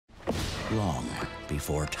Long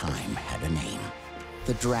before time had a name,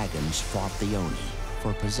 the dragons fought the Oni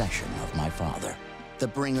for possession of my father. The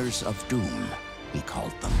bringers of doom, he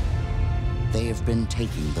called them. They have been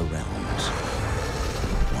taking the realms,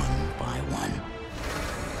 one by one.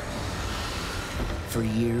 For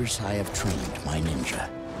years, I have trained my ninja.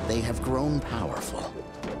 They have grown powerful.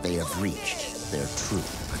 They have reached their true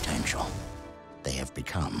potential. They have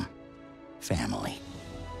become family.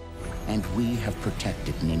 And we have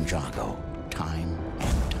protected Ninjago time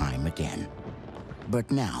and time again.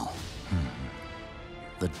 But now,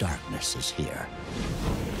 the darkness is here.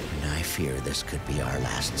 And I fear this could be our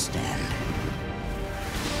last stand.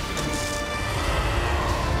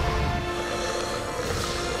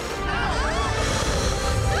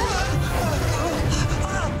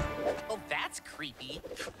 Oh, that's creepy.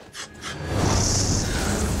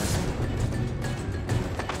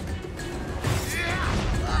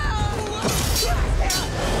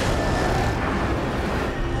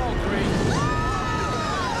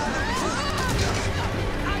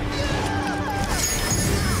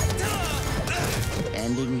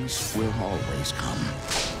 Endings will always come,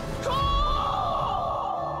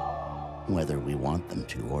 whether we want them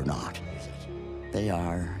to or not. They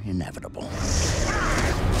are inevitable.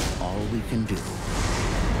 All we can do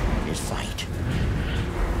is fight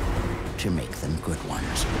to make them good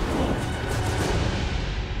ones.